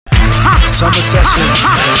Summer sessions.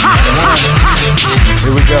 Here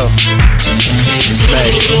we go. It's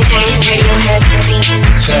May.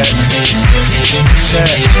 Check.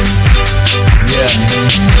 Check. Yeah.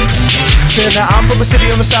 Say now I'm from a city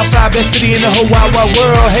on the south side, best city in the whole wide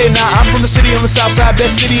world. Hey now I'm from the city on the south side,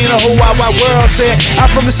 best city in the whole wide world. Say I'm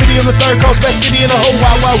from the city on the third coast, best city in the whole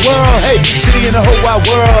wide world. Hey, city in the whole wide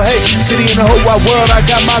world. Hey, city in the whole wide world. I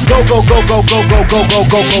got my go gadget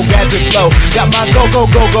flow. Got my go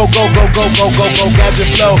gadget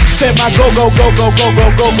flow. Say my go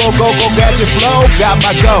gadget flow. Got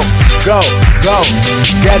my go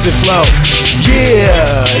gadget flow.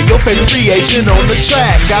 Yeah, your favorite free agent on the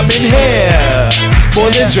track. I'm in here.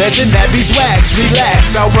 More than dreads and nappies wax.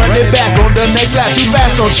 Relax, I'll run it back on the next lap. Too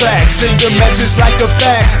fast on track. Send a message like a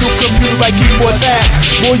fax. Do computers like keyboard taps.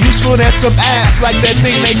 More useful than some apps like that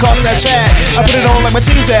thing they call Snapchat. I put it on like my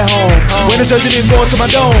team's at home. When the jersey didn't go into my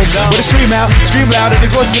dome. When it scream out, scream loud, and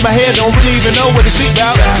these voices in my head don't really even know what it speaks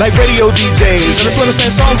about. Like radio DJs, and I swear the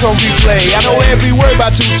same songs on replay. I know every word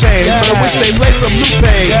by 2 Chainz, but I wish they play some Lupe.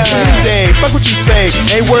 It's a new day, fuck what you say.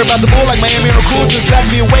 Ain't worried about the bull like Miami on the cool. Just glad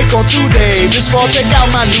to be awake on 2 days. This fall, check out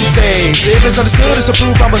my new tape. If misunderstood, it's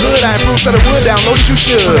approved. I'm a hood, I improve, so the wood download it, you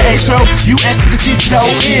should. H-O, U-S to the T to the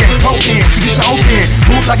O-N. Potent to get you open.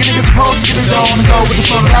 Move like a nigga supposed to get it on and go with the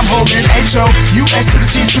flow that I'm holding. H-O, U-S to the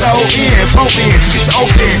T to the O-N. Potent to get you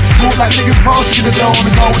open. Move like a nigga supposed to get it on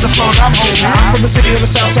and go with the flow that I'm holding. I'm from the city on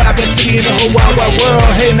the south side, best city in the whole wide world.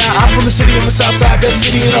 Hey now, I'm from the city on the south side, best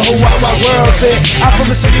city in the whole wide world. Say, I'm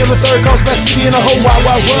from the city on the third coast, best city in the whole wide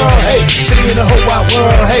world. Hey, city in the whole wide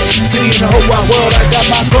world. Hey, city in the whole wide world. I got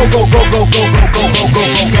my go gadget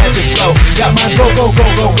flow. Got my go gadget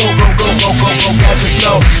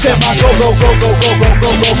flow. Said my go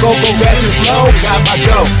gadget flow. Got my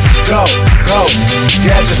go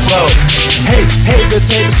gadget flow. Hey, the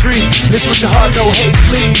tape is free. Listen with your heart, no hate,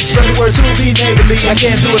 please. Spread the word to me neighborly. I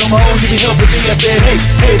can't do it on my own, you be helping me. I said, hey,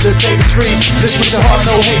 the tape is free. Listen with your heart,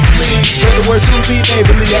 no hate, please. Spread the word to me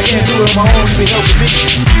neighborly. I can't do it on my own, you be helping me.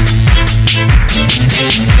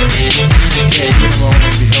 Can't do it on my own,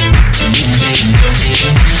 you be helping me.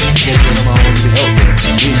 Can't do it on my own, you be helping me.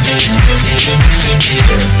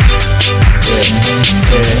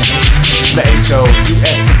 Said the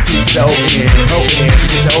H-O-U-S to the T to the O-N. To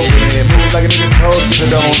get your open. Move like a nigga supposed to get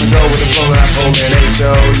it on and go with the flow that I'm holding.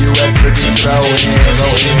 H-O-U-S to the T to the O-N.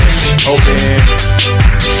 Open.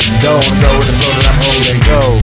 Go and go with the flow that I'm holding. Go.